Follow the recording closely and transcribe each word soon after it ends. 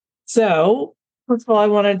So, first of all, I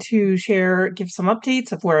wanted to give some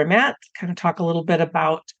updates of where I'm at, kind of talk a little bit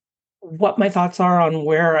about what my thoughts are on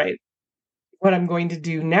what I'm going to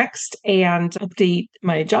do next, and update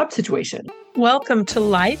my job situation. Welcome to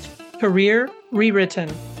Life Career Rewritten.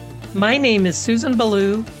 My name is Susan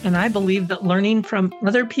Ballou, and I believe that learning from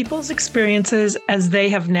other people's experiences as they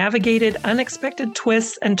have navigated unexpected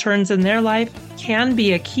twists and turns in their life can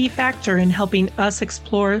be a key factor in helping us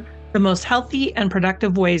explore the most healthy and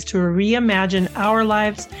productive ways to reimagine our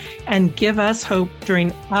lives and give us hope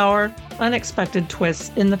during our unexpected twists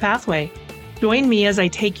in the pathway. Join me as I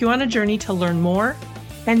take you on a journey to learn more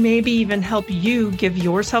and maybe even help you give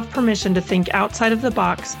yourself permission to think outside of the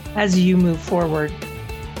box as you move forward.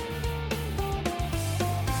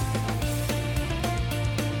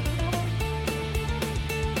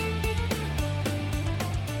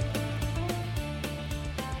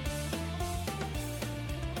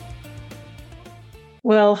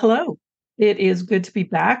 Well, hello. It is good to be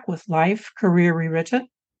back with Life Career Rewritten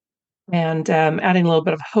and adding a little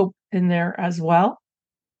bit of hope in there as well.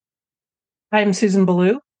 I'm Susan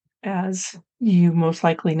Ballou, as you most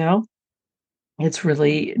likely know. It's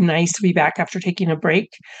really nice to be back after taking a break.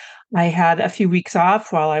 I had a few weeks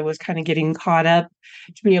off while I was kind of getting caught up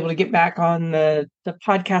to be able to get back on the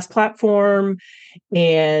podcast platform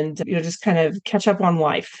and just kind of catch up on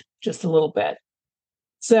life just a little bit.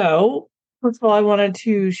 So, first of all, I wanted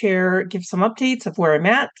to give some updates of where I'm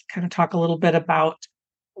at, kind of talk a little bit about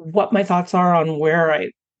what my thoughts are on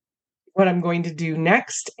what I'm going to do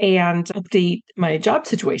next, and update my job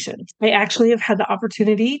situation. I actually have had the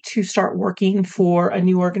opportunity to start working for a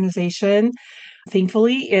new organization.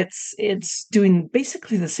 Thankfully, it's doing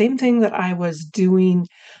basically the same thing that I was doing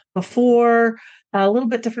before, a little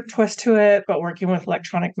bit different twist to it, but working with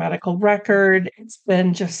electronic medical record. It's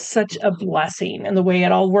been just such a blessing. And the way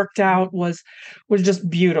it all worked out was just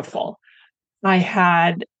beautiful. I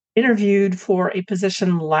had interviewed for a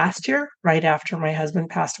position last year, right after my husband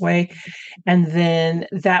passed away. And then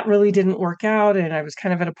that really didn't work out. And I was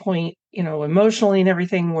kind of at a point, emotionally and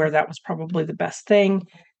everything, where that was probably the best thing.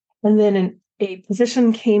 And then a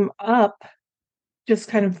position came up just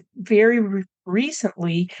kind of very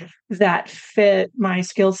recently that fit my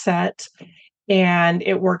skill set. And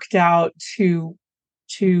it worked out to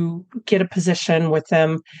get a position with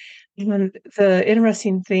them. And the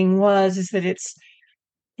interesting thing is that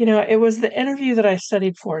it was the interview that I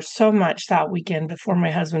studied for so much that weekend before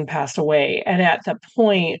my husband passed away. And at the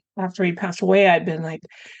point after he passed away, I'd been like,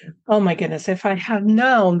 oh my goodness, if I had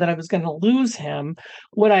known that I was going to lose him,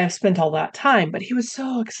 would I have spent all that time? But he was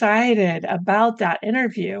so excited about that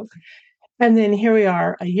interview. And then here we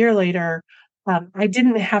are a year later. I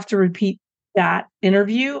didn't have to repeat that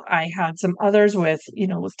interview. I had some others with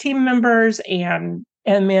team members and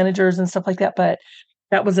managers and stuff like that. But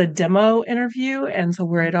that was a demo interview. And so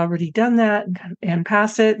where I'd already done that and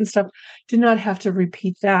passed it and stuff, did not have to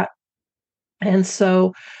repeat that. And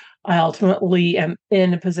so I ultimately am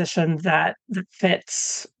in a position that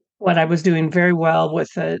fits what I was doing very well with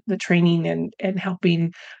the training and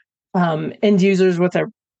helping end users with their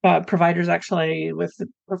providers, actually, with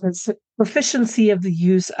the proficiency of the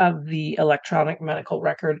use of the electronic medical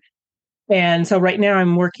record. And so right now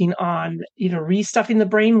I'm working on, restuffing the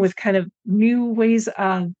brain with kind of new ways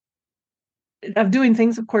of doing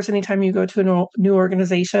things. Of course, anytime you go to a new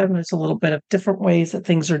organization, there's a little bit of different ways that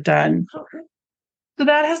things are done. So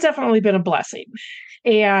that has definitely been a blessing.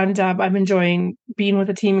 And I'm enjoying being with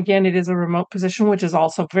the team again. It is a remote position, which is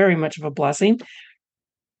also very much of a blessing.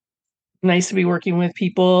 Nice to be working with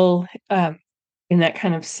people in that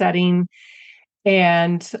kind of setting.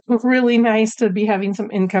 And really nice to be having some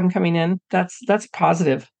income coming in. That's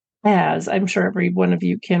positive, as I'm sure every one of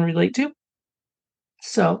you can relate to.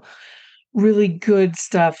 So really good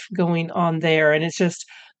stuff going on there. And it's just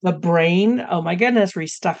the brain, oh my goodness,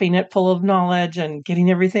 restuffing it full of knowledge and getting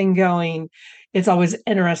everything going. It's always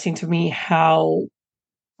interesting to me how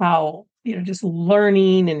just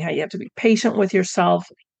learning and how you have to be patient with yourself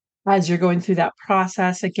as you're going through that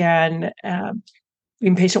process again.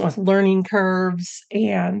 Being patient with learning curves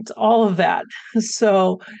and all of that.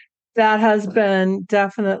 So that has been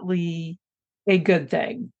definitely a good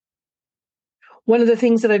thing. One of the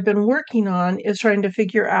things that I've been working on is trying to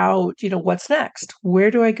figure out, what's next? Where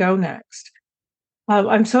do I go next?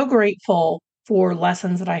 I'm so grateful for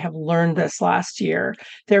lessons that I have learned this last year.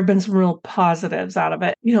 There have been some real positives out of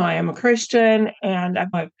it. I am a Christian and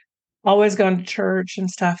I've always gone to church and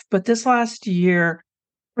stuff, but this last year,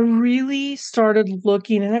 I really started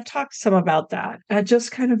looking, and I've talked some about that, at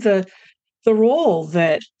just kind of the role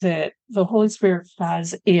that the Holy Spirit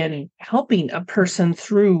has in helping a person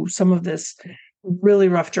through some of this really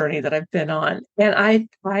rough journey that I've been on. And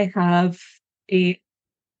I have a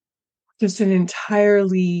just an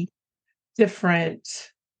entirely different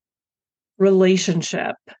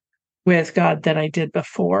relationship with God than I did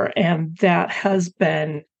before. And that has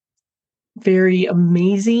been very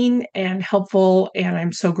amazing and helpful. And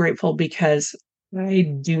I'm so grateful because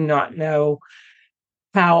I do not know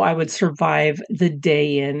how I would survive the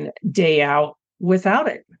day in, day out without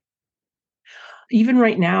it. Even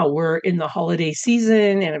right now, we're in the holiday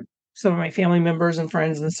season, and some of my family members and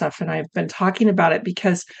friends and stuff, and I've been talking about it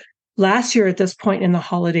because last year at this point in the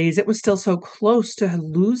holidays, it was still so close to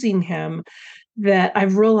losing him that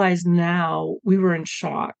I've realized now we were in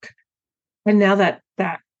shock. And now that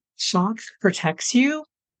that shock protects you,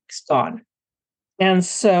 it's gone. And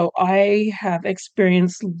so I have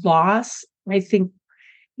experienced loss, I think,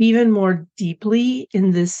 even more deeply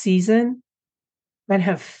in this season and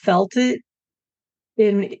have felt it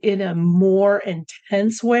in a more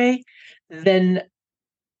intense way than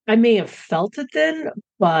I may have felt it then,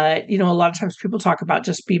 but, a lot of times people talk about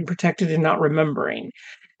just being protected and not remembering.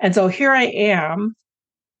 And so here I am,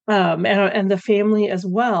 and the family as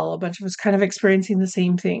well, a bunch of us kind of experiencing the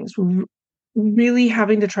same things. Really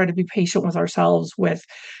having to try to be patient with ourselves with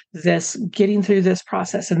this, getting through this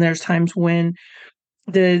process. And there's times when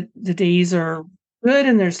the days are good,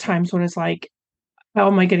 and there's times when it's like, how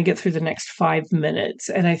am I going to get through the next 5 minutes?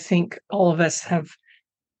 And I think all of us have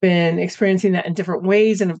been experiencing that in different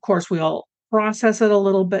ways. And of course, we all process it a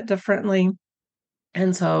little bit differently.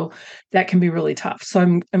 And so that can be really tough. So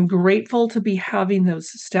I'm grateful to be having those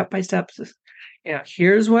step by steps.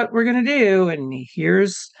 Here's what we're gonna do, and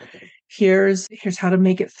here's how to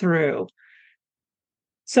make it through.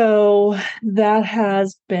 So that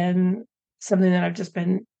has been something that I've just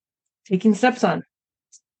been taking steps on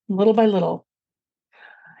little by little.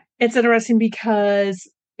 It's interesting because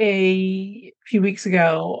a few weeks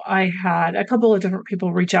ago, I had a couple of different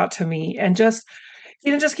people reach out to me and just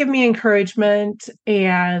give me encouragement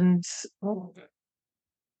and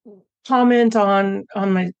comment on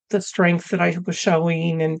the strength that I was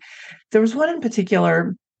showing. And there was one in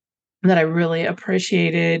particular that I really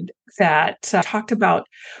appreciated that talked about,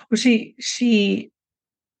 well, she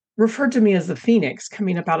referred to me as the phoenix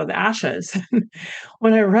coming up out of the ashes.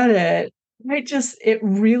 When I read it, it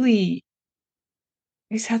really,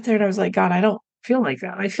 I sat there and I was like, God, I don't feel like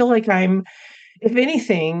that. I feel like if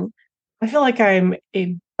anything, I feel like I'm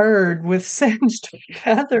a bird with singed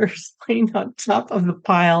feathers laying on top of the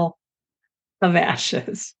pile of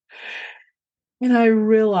ashes. And I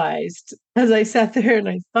realized as I sat there and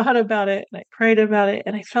I thought about it and I prayed about it,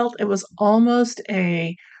 and I felt it was almost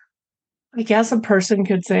I guess a person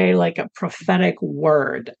could say like a prophetic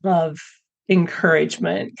word of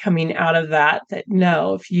encouragement coming out of that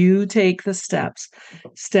no, if you take the steps,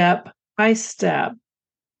 step by step,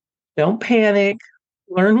 don't panic,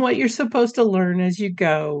 learn what you're supposed to learn as you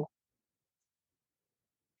go,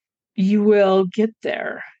 you will get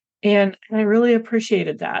there. And I really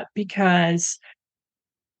appreciated that because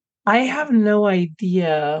I have no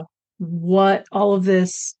idea what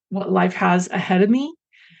life has ahead of me.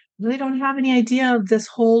 Really don't have any idea of this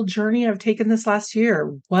whole journey I've taken this last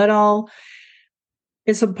year, what all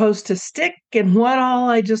is supposed to stick and what all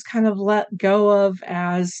I just kind of let go of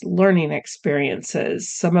as learning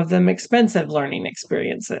experiences, some of them expensive learning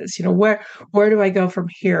experiences. Where do I go from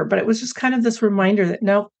here? But it was just kind of this reminder that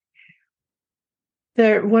no,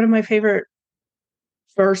 they're one of my favorite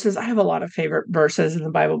verses. I have a lot of favorite verses in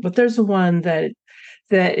the Bible, but there's one that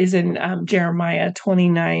is in Jeremiah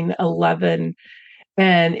 29:11,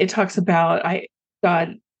 and it talks about I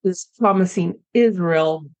God is promising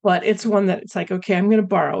Israel, but it's one that it's like, okay, I'm going to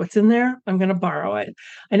borrow. It's in there. I'm going to borrow it.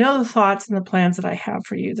 I know the thoughts and the plans that I have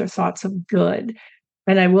for you. They're thoughts of good,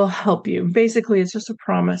 and I will help you. Basically, it's just a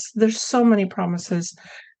promise. There's so many promises.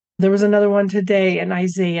 There was another one today in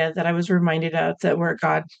Isaiah that I was reminded of that where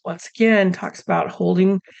God once again talks about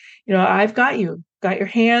holding, I've got you, got your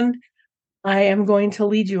hand. I am going to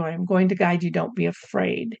lead you. I am going to guide you. Don't be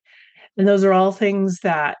afraid. And those are all things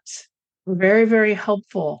that were very, very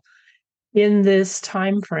helpful in this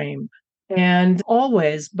time frame. And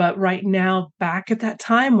always, but right now, back at that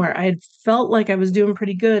time where I had felt like I was doing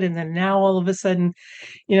pretty good. And then now all of a sudden,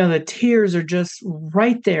 the tears are just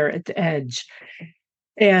right there at the edge.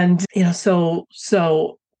 And, so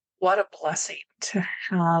what a blessing to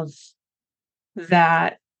have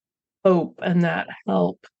that hope and that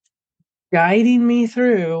help guiding me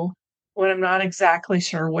through when I'm not exactly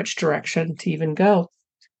sure which direction to even go.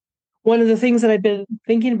 One of the things that I've been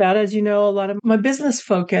thinking about, as you know, a lot of my business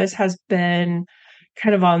focus has been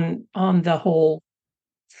kind of on the whole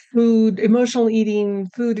food, emotional eating,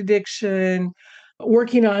 food addiction,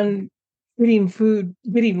 working on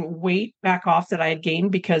getting weight back off that I had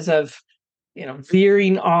gained because of,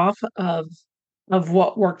 veering off of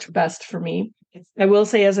what worked best for me. I will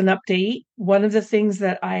say, as an update, one of the things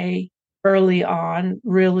that I early on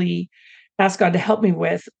really asked God to help me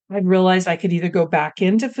with, I realized I could either go back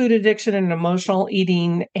into food addiction and emotional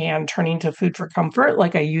eating and turning to food for comfort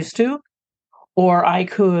like I used to, or I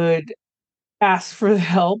could ask for the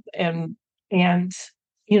help and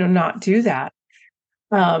not do that.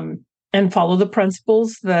 And follow the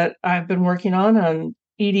principles that I've been working on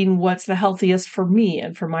eating what's the healthiest for me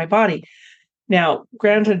and for my body. Now,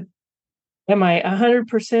 granted, am I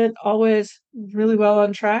 100% always really well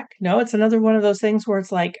on track? No, it's another one of those things where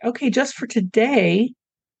it's like, okay, just for today,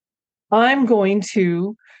 I'm going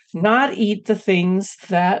to not eat the things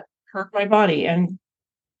that hurt my body. And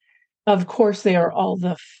of course, they are all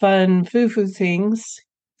the fun foo-foo things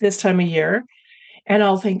this time of year. And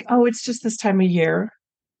I'll think, oh, it's just this time of year.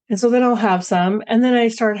 And so then I'll have some, and then I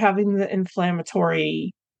start having the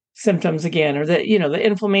inflammatory symptoms again, or the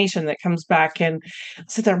inflammation that comes back, and I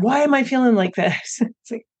sit there, why am I feeling like this?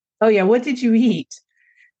 It's like, oh yeah, what did you eat?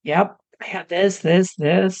 Yep, I had this,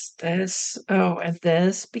 oh, and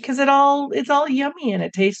this, because it's all yummy and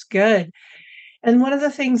it tastes good. And one of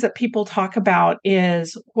the things that people talk about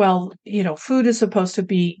is, well, food's supposed to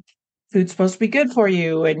be good for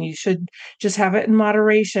you, and you should just have it in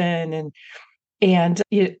moderation.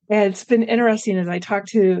 It's been interesting as I talk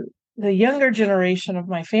to the younger generation of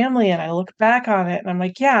my family and I look back on it and I'm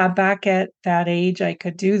like, yeah, back at that age, I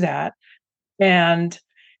could do that. And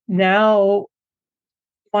now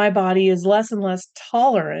my body is less and less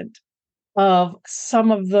tolerant of some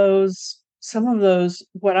of those,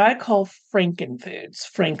 what I call frankenfoods,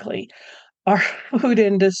 frankly. Our food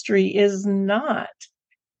industry is not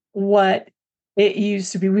what it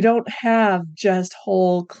used to be. We don't have just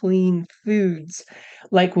whole, clean foods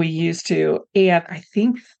like we used to. And I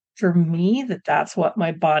think for me that's what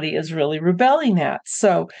my body is really rebelling at.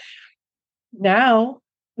 So now,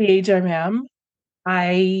 the age I am,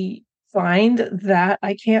 I find that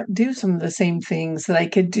I can't do some of the same things that I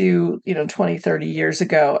could do, 20, 30 years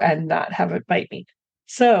ago and not have it bite me.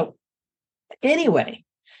 So anyway,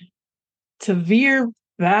 to veer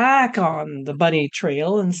back on the bunny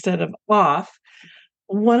trail instead of off,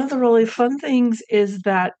 one of the really fun things is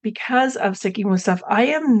that because of sticking with stuff, I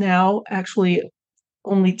am now actually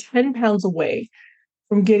only 10 pounds away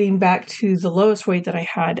from getting back to the lowest weight that I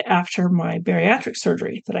had after my bariatric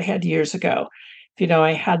surgery that I had years ago.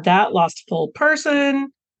 I had that, lost a full person,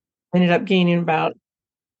 ended up gaining about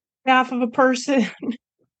half of a person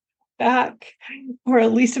back, or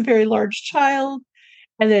at least a very large child.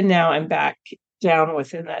 And then now I'm back down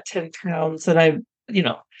within that 10 pounds that I've,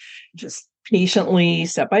 just patiently,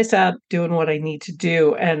 step by step, doing what I need to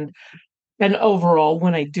do. And overall,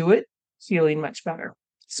 when I do it, feeling much better.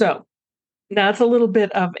 So that's a little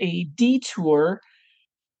bit of a detour.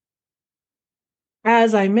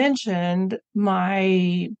 As I mentioned,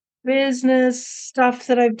 my business stuff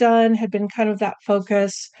that I've done had been kind of that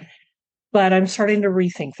focus, but I'm starting to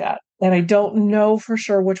rethink that. And I don't know for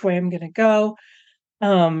sure which way I'm going to go.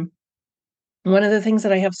 Um, One of the things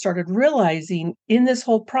that I have started realizing in this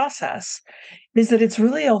whole process is that it's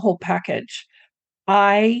really a whole package.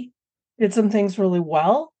 I did some things really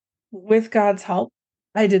well with God's help.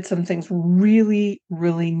 I did some things really,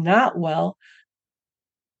 really not well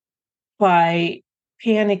by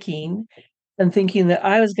panicking and thinking that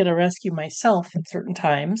I was going to rescue myself at certain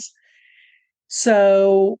times.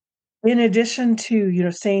 So, in addition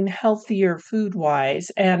to, staying healthier food wise,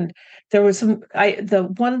 and there was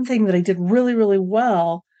the one thing that I did really, really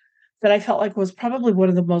well that I felt like was probably one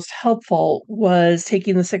of the most helpful was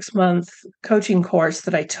taking the 6-month coaching course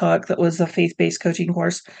that I took, that was a faith-based coaching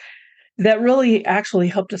course that really actually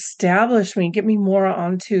helped establish me, get me more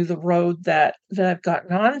onto the road that I've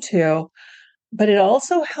gotten onto. But it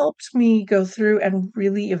also helped me go through and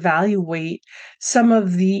really evaluate some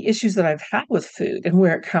of the issues that I've had with food and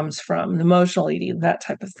where it comes from, emotional eating, that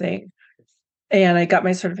type of thing. And I got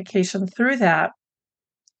my certification through that.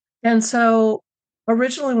 And so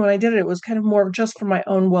originally when I did it, it was kind of more just for my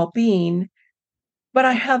own well-being. But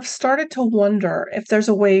I have started to wonder if there's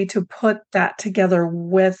a way to put that together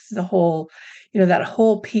with the whole, that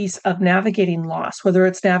whole piece of navigating loss, whether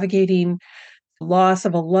it's navigating loss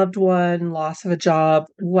of a loved one, loss of a job,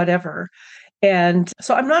 whatever. And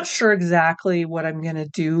so I'm not sure exactly what I'm going to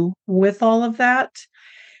do with all of that,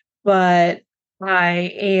 but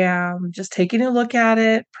I am just taking a look at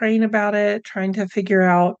it, praying about it, trying to figure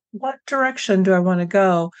out what direction do I want to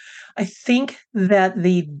go. I think that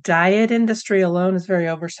the diet industry alone is very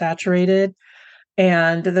oversaturated.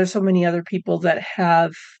 And there's so many other people that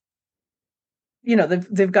have,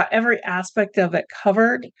 they've got every aspect of it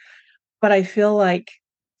covered. But I feel like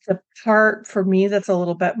the part for me that's a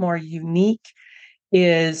little bit more unique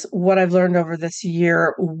is what I've learned over this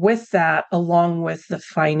year with that, along with the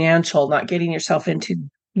financial, not getting yourself into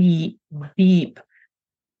deep, deep,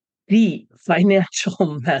 deep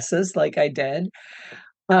financial messes like I did.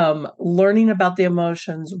 Learning about the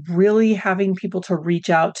emotions, really having people to reach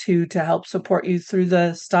out to help support you through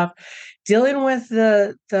the stuff, dealing with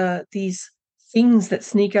these things that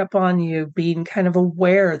sneak up on you, being kind of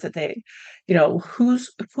aware that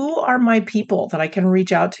who are my people that I can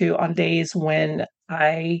reach out to on days when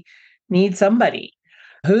I need somebody?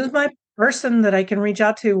 Who's my person that I can reach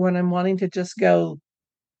out to when I'm wanting to just go,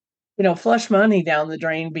 flush money down the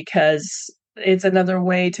drain because it's another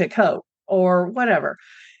way to cope or whatever.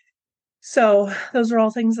 So those are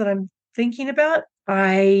all things that I'm thinking about.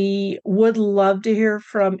 I would love to hear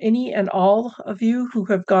from any and all of you who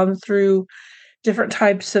have gone through different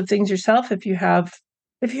types of things yourself. If you have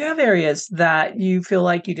areas that you feel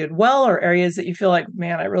like you did well or areas that you feel like,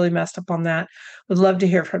 man, I really messed up on that, would love to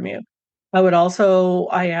hear from you. I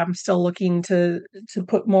am still looking to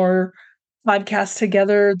put more podcasts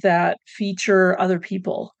together that feature other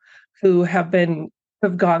people who have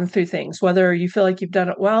gone through things, whether you feel like you've done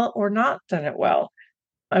it well or not done it well.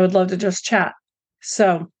 I would love to just chat.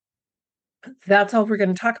 So that's all we're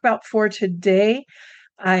going to talk about for today.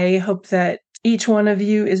 I hope that each one of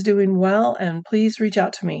you is doing well, and please reach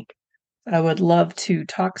out to me. I would love to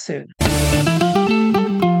talk soon.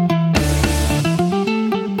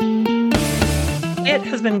 It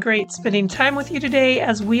has been great spending time with you today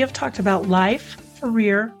as we have talked about life,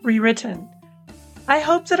 career, rewritten. I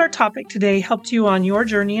hope that our topic today helped you on your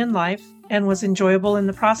journey in life and was enjoyable in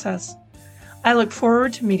the process. I look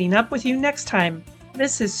forward to meeting up with you next time.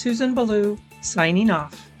 This is Susan Ballou signing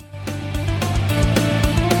off.